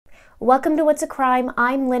Welcome to What's a Crime?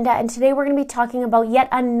 I'm Linda, and today we're going to be talking about yet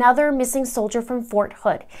another missing soldier from Fort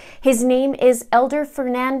Hood. His name is Elder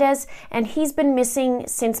Fernandez, and he's been missing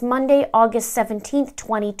since Monday, August 17th,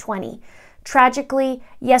 2020. Tragically,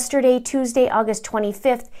 yesterday, Tuesday, August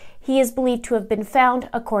 25th, he is believed to have been found,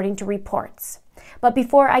 according to reports. But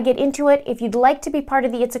before I get into it, if you'd like to be part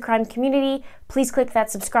of the It's a Crime community, please click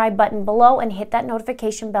that subscribe button below and hit that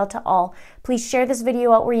notification bell to all. Please share this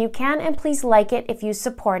video out where you can, and please like it if you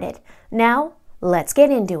support it. Now, let's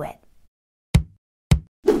get into it.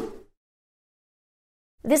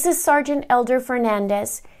 This is Sergeant Elder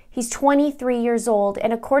Fernandez. He's 23 years old,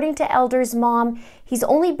 and according to Elder's mom, he's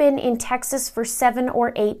only been in Texas for 7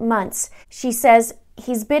 or 8 months. She says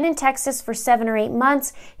he's been in Texas for 7 or 8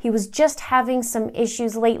 months. He was just having some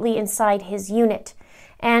issues lately inside his unit.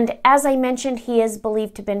 And as I mentioned, he is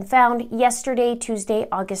believed to have been found yesterday, Tuesday,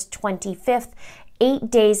 August 25th,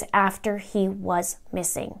 8 days after he was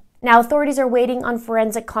missing. Now, authorities are waiting on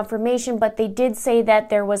forensic confirmation, but they did say that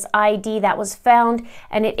there was ID that was found,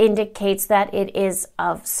 and it indicates that it is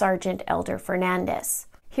of Sergeant Elder Fernandez.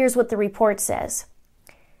 Here's what the report says.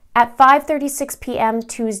 At 5:36 p.m.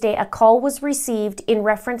 Tuesday, a call was received in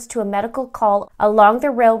reference to a medical call along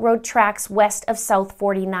the railroad tracks west of South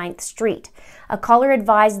 49th Street. A caller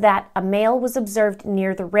advised that a male was observed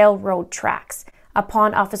near the railroad tracks.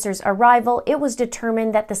 Upon officers' arrival, it was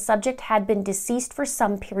determined that the subject had been deceased for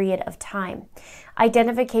some period of time.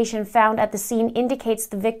 Identification found at the scene indicates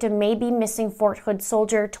the victim may be missing Fort Hood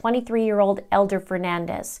soldier 23-year-old Elder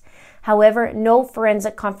Fernandez. However, no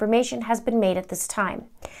forensic confirmation has been made at this time.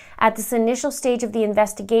 At this initial stage of the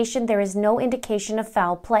investigation, there is no indication of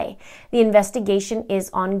foul play. The investigation is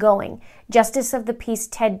ongoing. Justice of the Peace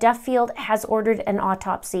Ted Duffield has ordered an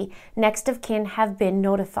autopsy. Next of kin have been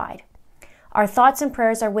notified. Our thoughts and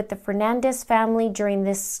prayers are with the Fernandez family during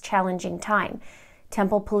this challenging time,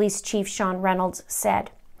 Temple Police Chief Sean Reynolds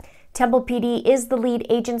said. Temple PD is the lead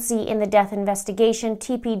agency in the death investigation.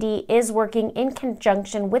 TPD is working in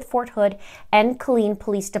conjunction with Fort Hood and Killeen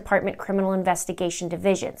Police Department Criminal Investigation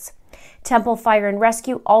Divisions. Temple Fire and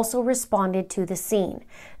Rescue also responded to the scene.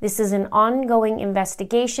 This is an ongoing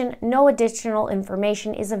investigation. No additional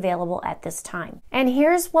information is available at this time. And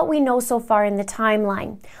here's what we know so far in the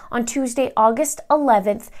timeline. On Tuesday, August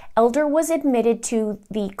 11th, Elder was admitted to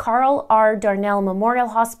the Carl R. Darnell Memorial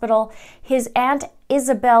Hospital. His aunt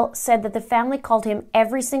Isabel said that the family called him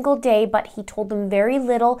every single day, but he told them very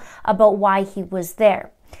little about why he was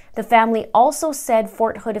there. The family also said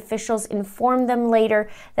Fort Hood officials informed them later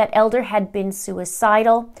that Elder had been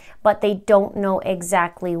suicidal, but they don't know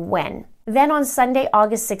exactly when. Then on Sunday,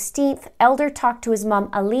 August 16th, Elder talked to his mom,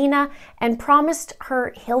 Alina, and promised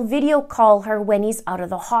her he'll video call her when he's out of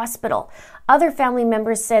the hospital. Other family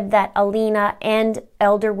members said that Alina and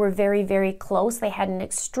Elder were very, very close. They had an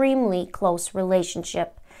extremely close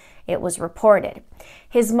relationship, it was reported.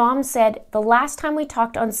 His mom said, "The last time we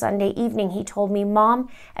talked on Sunday evening, he told me, 'Mom,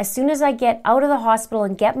 as soon as I get out of the hospital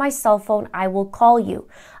and get my cell phone, I will call you.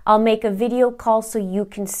 I'll make a video call so you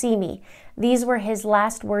can see me.' These were his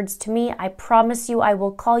last words to me. I promise you I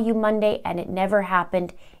will call you Monday," and it never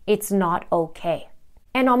happened. It's not okay.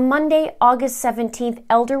 And on Monday, August 17th,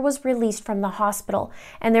 Elder was released from the hospital,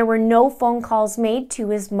 and there were no phone calls made to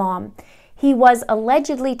his mom. He was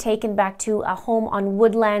allegedly taken back to a home on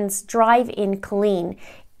Woodlands Drive in Killeen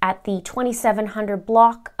at the 2700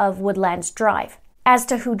 block of Woodlands Drive. As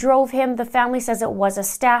to who drove him, the family says it was a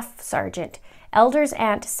staff sergeant. Elder's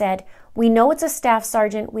aunt said, "We know it's a staff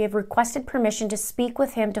sergeant. We have requested permission to speak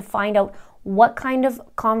with him to find out what kind of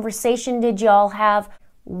conversation did y'all have,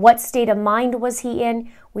 what state of mind was he in.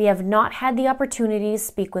 We have not had the opportunity to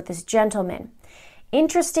speak with this gentleman."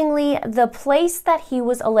 Interestingly, the place that he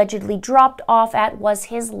was allegedly dropped off at was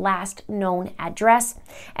his last known address,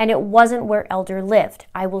 and it wasn't where Elder lived.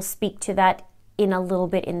 I will speak to that in a little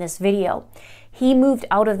bit in this video. He moved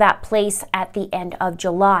out of that place at the end of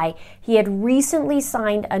July. He had recently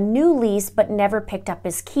signed a new lease but never picked up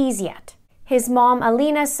his keys yet. His mom,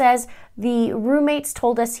 Alina, says the roommates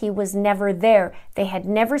told us he was never there. They had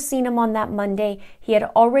never seen him on that Monday. He had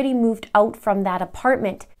already moved out from that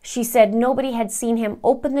apartment. She said nobody had seen him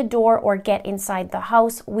open the door or get inside the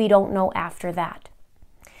house. We don't know after that.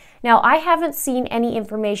 Now, I haven't seen any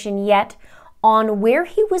information yet on where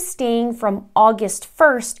he was staying from August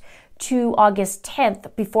 1st to August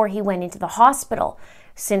 10th before he went into the hospital,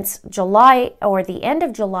 since July or the end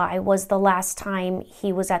of July was the last time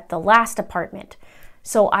he was at the last apartment.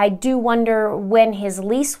 So I do wonder when his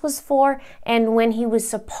lease was for and when he was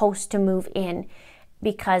supposed to move in,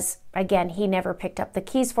 because again, he never picked up the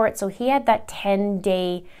keys for it, so he had that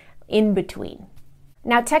 10-day in between.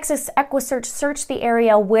 Now, Texas EquiSearch searched the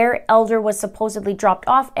area where Elder was supposedly dropped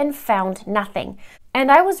off and found nothing. And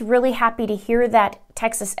I was really happy to hear that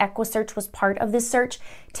Texas EquiSearch was part of this search.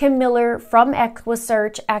 Tim Miller from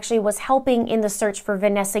EquiSearch actually was helping in the search for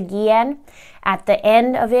Vanessa Guillen at the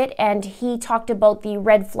end of it, and he talked about the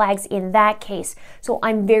red flags in that case. So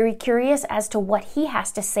I'm very curious as to what he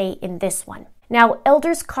has to say in this one. Now,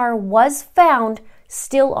 Elder's car was found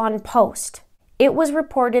still on post. It was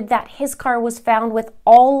reported that his car was found with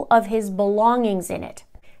all of his belongings in it.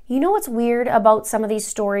 You know what's weird about some of these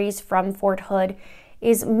stories from Fort Hood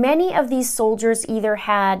is many of these soldiers either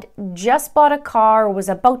had just bought a car, or was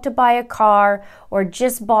about to buy a car, or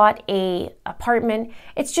just bought a apartment.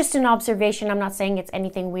 It's just an observation. I'm not saying it's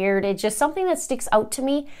anything weird. It's just something that sticks out to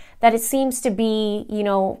me, that it seems to be,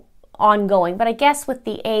 ongoing. But I guess with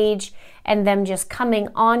the age and them just coming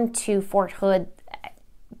on to Fort Hood,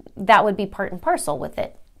 that would be part and parcel with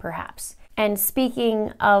it, perhaps. And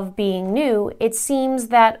speaking of being new, it seems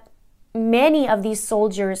that many of these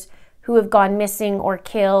soldiers who have gone missing or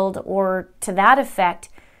killed or to that effect,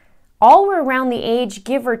 all were around the age,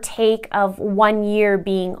 give or take, of 1 year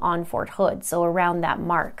being on Fort Hood, so around that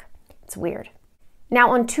mark. It's weird. Now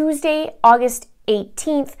on Tuesday, August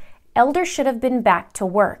 18th, Elder should have been back to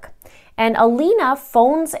work. And Alina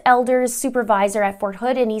phones Elder's supervisor at Fort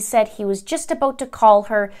Hood, and he said he was just about to call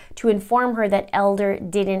her to inform her that Elder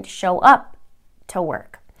didn't show up to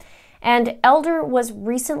work. And Elder was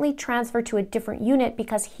recently transferred to a different unit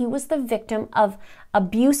because he was the victim of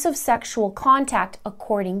abusive sexual contact,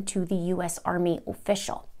 according to the U.S. Army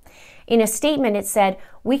official. In a statement, it said,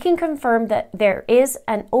 "We can confirm that there is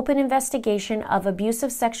an open investigation of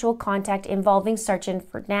abusive sexual contact involving Sergeant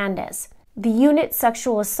Fernandez. The unit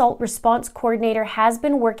sexual assault response coordinator has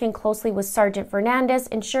been working closely with Sergeant Fernandez,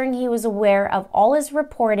 ensuring he was aware of all his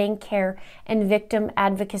reporting, care, and victim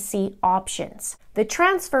advocacy options." The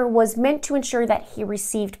transfer was meant to ensure that he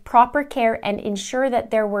received proper care and ensure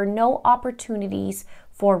that there were no opportunities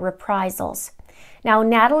for reprisals. Now,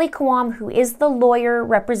 Natalie Kawam, who is the lawyer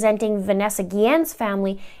representing Vanessa Guillen's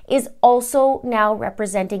family, is also now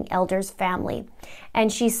representing Elder's family.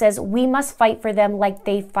 And she says, "We must fight for them like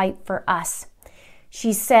they fight for us."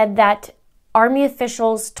 She said that Army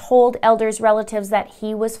officials told Elder's relatives that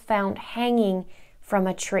he was found hanging from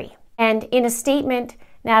a tree. And in a statement,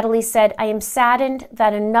 Natalie said, "I am saddened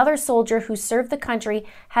that another soldier who served the country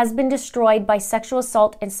has been destroyed by sexual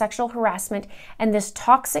assault and sexual harassment and this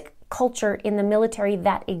toxic culture in the military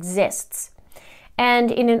that exists."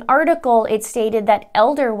 And in an article, it stated that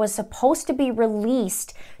Elder was supposed to be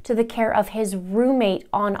released to the care of his roommate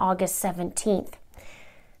on August 17th.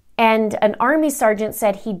 And an Army sergeant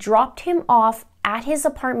said he dropped him off at his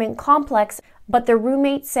apartment complex, but the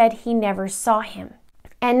roommate said he never saw him.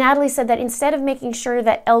 And Natalie said that instead of making sure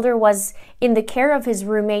that Elder was in the care of his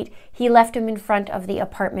roommate, he left him in front of the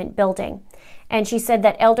apartment building. And she said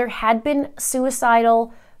that Elder had been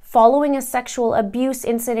suicidal following a sexual abuse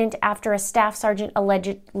incident after a staff sergeant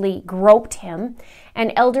allegedly groped him.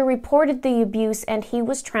 And Elder reported the abuse and he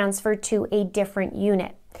was transferred to a different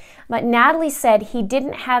unit. But Natalie said he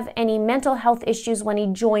didn't have any mental health issues when he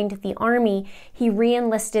joined the Army. He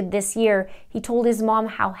re-enlisted this year. He told his mom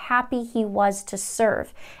how happy he was to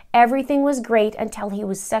serve. Everything was great until he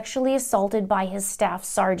was sexually assaulted by his staff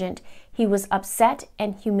sergeant. He was upset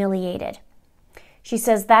and humiliated. She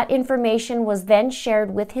says that information was then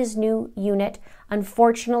shared with his new unit.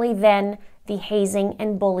 Unfortunately, then the hazing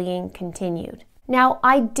and bullying continued. Now,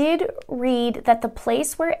 I did read that the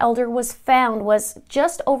place where Elder was found was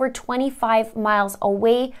just over 25 miles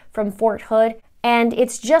away from Fort Hood, and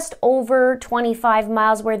it's just over 25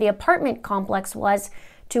 miles where the apartment complex was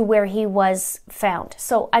to where he was found.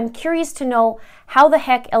 So I'm curious to know how the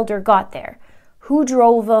heck Elder got there, who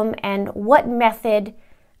drove him, and what method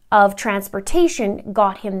of transportation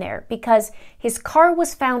got him there, because his car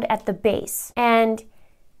was found at the base, and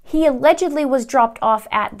he allegedly was dropped off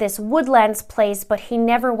at this Woodlands place, but he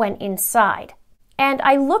never went inside. And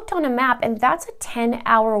I looked on a map, and that's a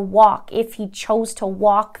 10-hour walk if he chose to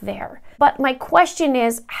walk there. But my question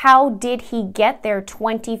is, how did he get there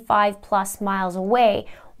 25 plus miles away?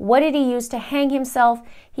 What did he use to hang himself?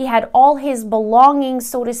 He had all his belongings,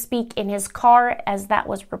 so to speak, in his car, as that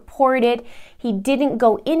was reported. He didn't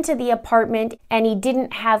go into the apartment, and he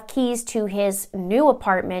didn't have keys to his new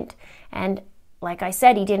apartment. And like I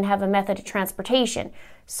said, he didn't have a method of transportation.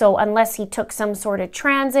 So unless he took some sort of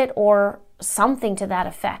transit or something to that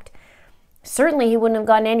effect, certainly he wouldn't have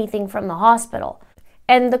gotten anything from the hospital.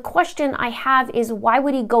 And the question I have is, why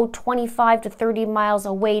would he go 25 to 30 miles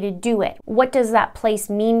away to do it? What does that place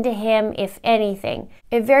mean to him, if anything?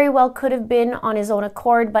 It very well could have been on his own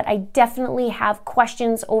accord, but I definitely have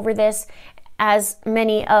questions over this, as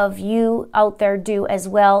many of you out there do as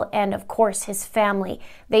well. And of course, his family.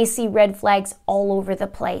 They see red flags all over the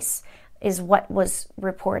place, is what was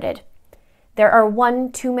reported. There are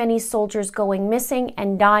one too many soldiers going missing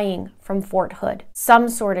and dying from Fort Hood. Some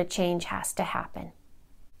sort of change has to happen.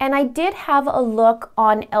 And I did have a look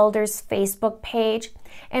on Elder's Facebook page,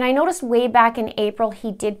 and I noticed way back in April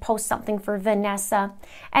he did post something for Vanessa.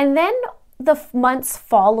 And then the months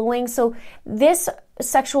following, so this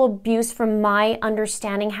sexual abuse, from my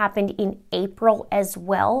understanding, happened in April as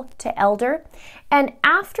well to Elder. And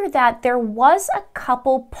after that, there was a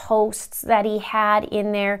couple posts that he had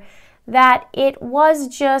in there that it was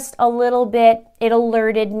just a little bit, it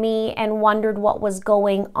alerted me and wondered what was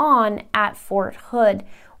going on at Fort Hood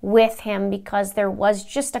with him, because there was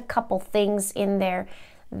just a couple things in there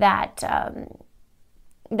that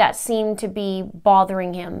that seemed to be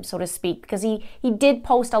bothering him, so to speak, because he did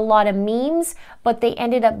post a lot of memes, but they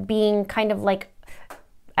ended up being kind of like,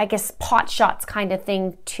 I guess, pot shots kind of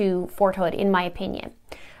thing to Fort Hood, in my opinion.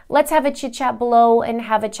 Let's have a chit chat below and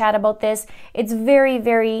have a chat about this. It's very,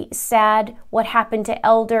 very sad what happened to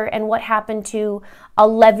Elder and what happened to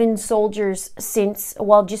 11 soldiers since,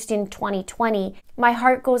 well, just in 2020. My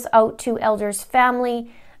heart goes out to Elder's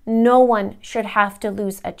family. No one should have to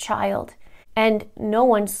lose a child, and no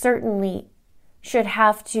one certainly should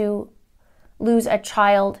have to lose a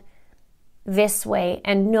child this way,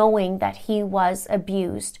 and knowing that he was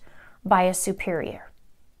abused by a superior.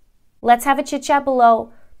 Let's have a chit chat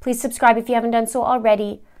below. Please subscribe if you haven't done so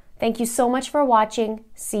already. Thank you so much for watching.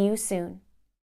 See you soon.